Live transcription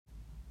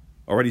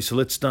Alrighty, so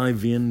let's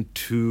dive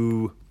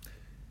into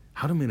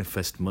how to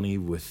manifest money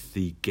with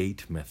the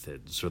gate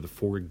methods, or the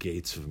 4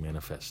 gates of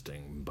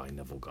manifesting by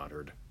Neville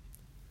Goddard.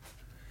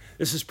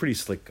 This is pretty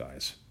slick,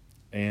 guys,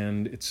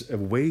 and it's a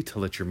way to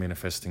let your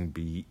manifesting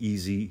be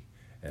easy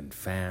and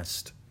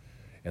fast,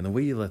 and the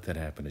way you let that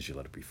happen is you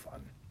let it be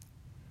fun.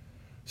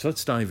 So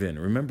let's dive in.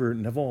 Remember,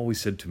 Neville always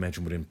said to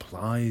imagine what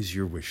implies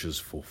your wishes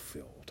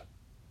fulfilled.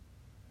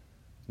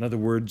 In other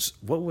words,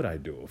 what would I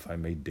do if I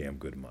made damn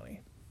good money?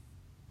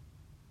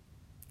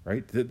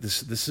 Right?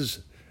 This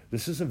is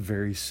a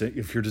very,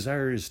 if your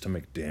desire is to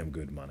make damn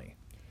good money.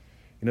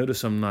 You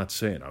notice I'm not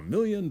saying $1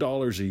 million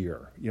a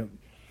year.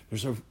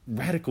 There's a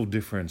radical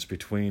difference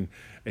between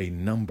a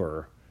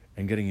number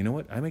and getting, you know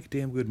what, I make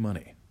damn good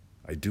money.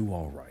 I do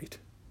all right.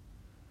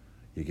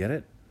 You get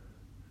it?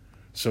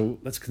 So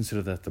let's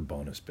consider that the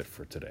bonus bit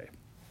for today.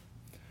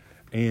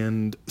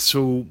 And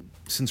so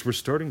since we're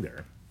starting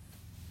there,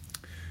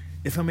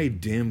 if I made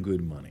damn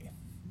good money,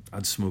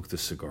 I'd smoke the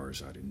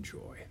cigars I'd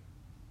enjoy.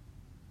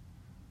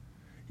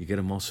 You get,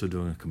 I'm also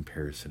doing a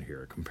comparison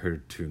here,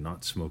 compared to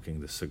not smoking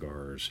the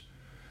cigars.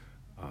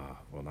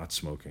 Not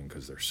smoking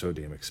because they're so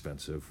damn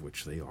expensive,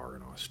 which they are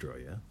in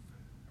Australia,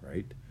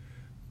 right?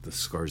 The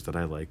cigars that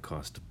I like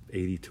cost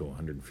 $80 to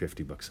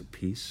 $150 a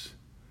piece.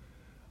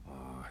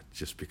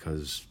 Just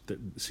because,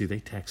 they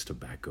tax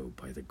tobacco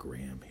by the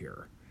gram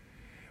here.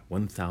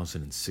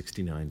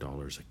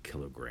 $1,069 a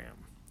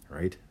kilogram,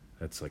 right?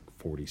 That's like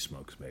 40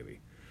 smokes maybe.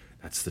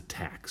 That's the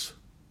tax.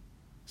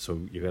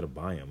 So you got to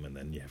buy them, and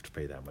then you have to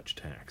pay that much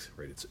tax,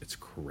 right? It's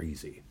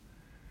crazy.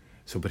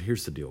 So, but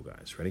here's the deal,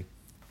 guys. Ready?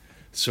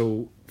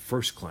 So,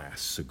 first class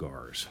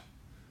cigars.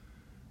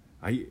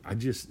 I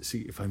just,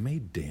 see, if I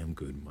made damn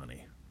good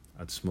money,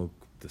 I'd smoke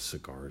the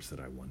cigars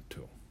that I want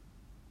to.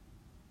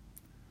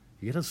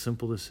 You get how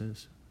simple this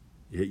is?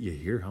 You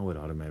hear how it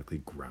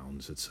automatically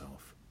grounds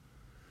itself.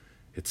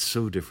 It's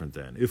so different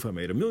than, if I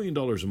made $1 million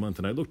a month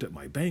and I looked at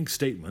my bank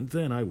statement,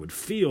 then I would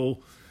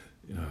feel,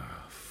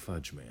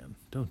 fudge, man,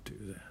 don't do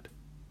that.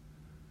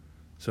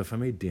 So if I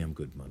made damn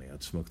good money,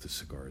 I'd smoke the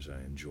cigars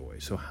I enjoy.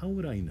 So how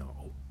would I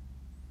know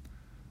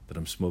that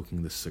I'm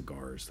smoking the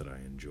cigars that I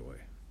enjoy?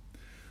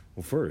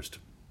 Well, first,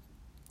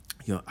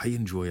 I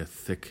enjoy a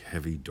thick,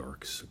 heavy,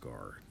 dark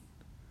cigar.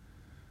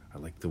 I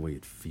like the way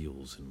it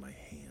feels in my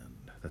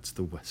hand. That's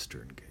the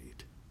Western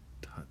Gate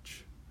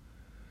touch.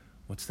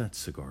 What's that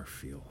cigar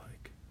feel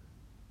like?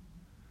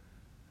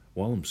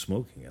 While I'm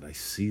smoking it, I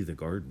see the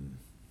garden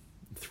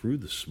through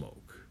the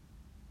smoke.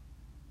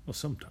 Well,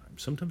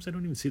 sometimes I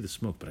don't even see the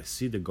smoke, but I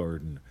see the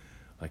garden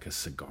like a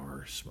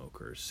cigar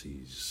smoker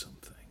sees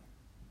something.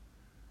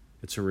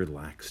 It's a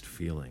relaxed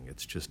feeling.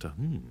 It's just a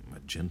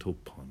gentle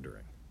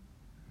pondering.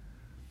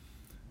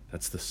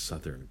 That's the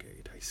Southern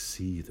Gate. I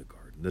see the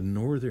garden. The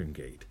Northern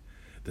Gate,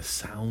 the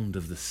sound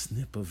of the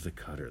snip of the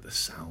cutter, the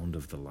sound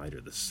of the lighter,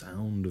 the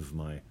sound of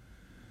my,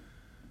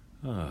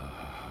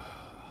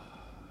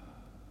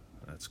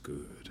 that's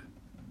good.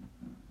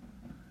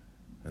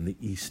 And the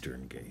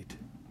Eastern Gate,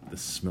 the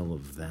smell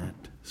of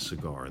that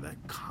cigar,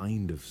 that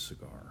kind of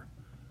cigar.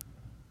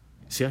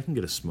 See, I can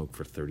get a smoke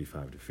for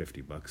 $35 to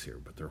 $50 here,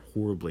 but they're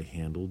horribly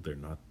handled. They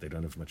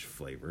don't have much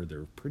flavor.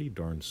 They're pretty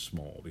darn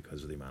small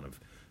because of the amount of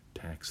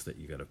tax that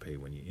you got to pay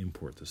when you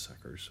import the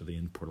suckers. So they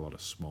import a lot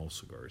of small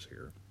cigars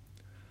here.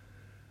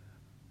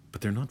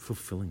 But they're not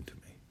fulfilling to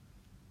me.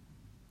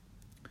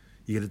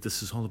 You get it?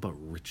 This is all about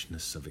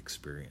richness of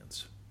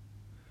experience.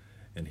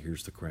 And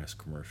here's the crass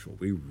commercial.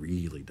 We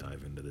really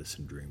dive into this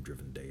in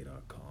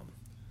DreamDrivenDay.com.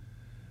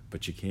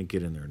 But you can't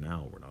get in there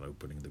now. We're not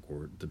opening the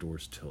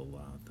doors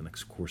till the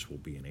next course will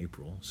be in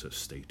April. So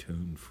stay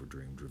tuned for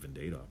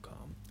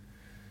DreamDrivenDay.com.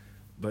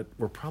 But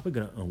we're probably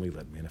going to only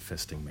let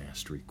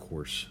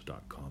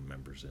ManifestingMasteryCourse.com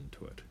members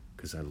into it,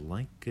 because I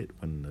like it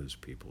when those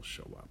people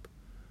show up.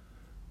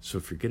 So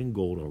if you're getting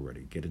gold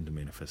already, get into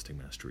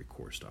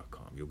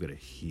ManifestingMasteryCourse.com. You'll get a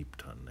heap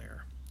ton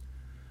there.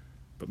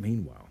 But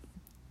meanwhile,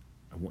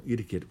 I want you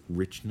to get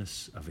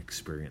richness of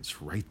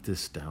experience. Write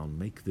this down.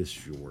 Make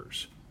this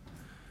yours.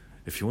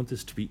 If you want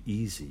this to be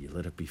easy,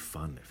 let it be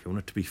fun. If you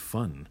want it to be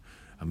fun,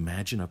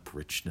 imagine up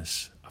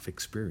richness of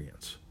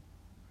experience.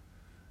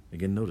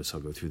 Again, notice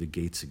I'll go through the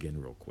gates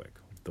again real quick.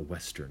 The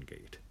Western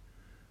Gate.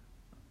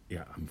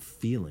 Yeah, I'm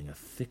feeling a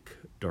thick,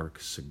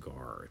 dark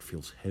cigar. It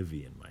feels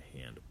heavy in my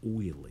hand,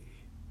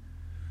 oily.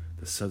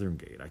 The Southern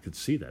Gate, I could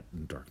see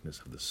that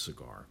darkness of the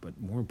cigar, but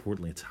more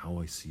importantly, it's how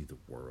I see the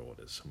world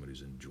as someone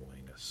who's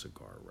enjoying a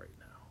cigar right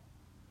now.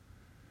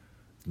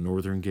 The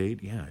Northern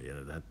Gate,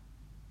 that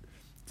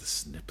the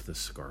snip of the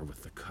cigar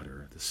with the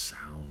cutter, the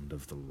sound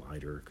of the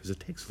lighter, because it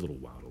takes a little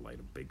while to light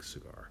a big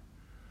cigar.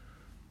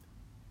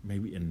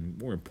 Maybe, and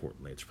more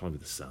importantly, it's probably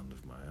the sound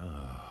of my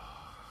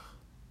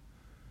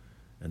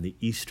And the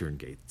Eastern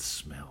Gate the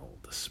smell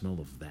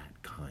of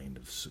that kind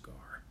of cigar.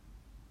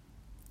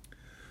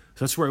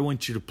 So that's where I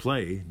want you to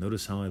play.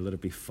 Notice how I let it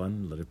be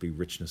fun, let it be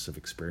richness of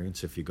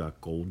experience. If you got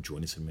gold,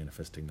 join us at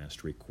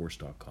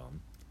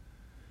ManifestingMasteryCourse.com.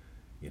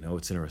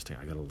 It's interesting.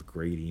 I got a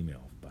great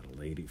email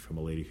from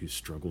a lady who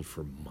struggled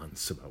for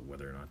months about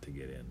whether or not to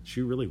get in.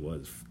 She really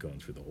was going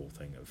through the whole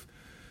thing of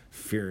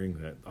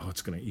fearing that, oh,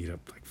 it's going to eat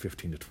up like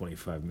 15 to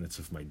 25 minutes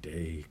of my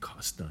day,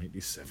 cost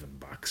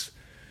 $97.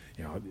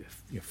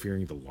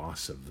 Fearing the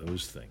loss of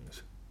those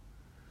things.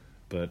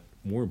 But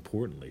more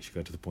importantly, she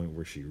got to the point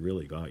where she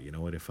really got, you know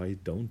what, if I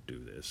don't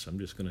do this, I'm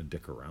just going to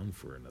dick around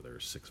for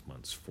another 6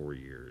 months, 4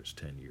 years,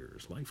 10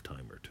 years,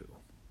 lifetime or two.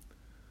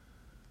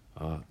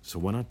 So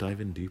why not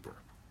dive in deeper?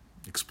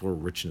 Explore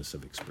richness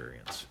of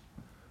experience.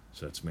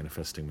 So that's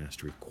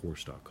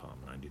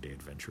manifestingmasterycourse.com, 90-day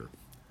adventure.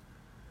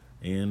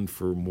 And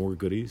for more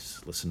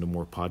goodies, listen to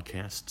more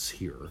podcasts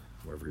here,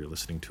 wherever you're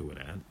listening to it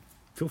at.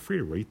 Feel free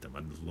to rate them.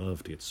 I'd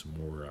love to get some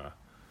more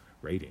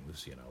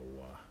ratings.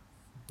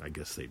 I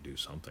guess they do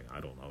something.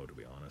 I don't know, to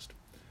be honest.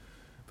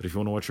 But if you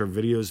want to watch our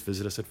videos,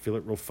 visit us at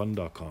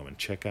feelitrealfun.com and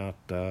check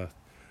out the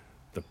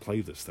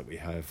playlist that we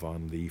have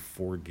on the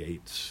 4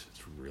 gates.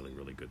 It's really,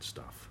 really good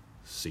stuff.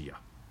 See ya.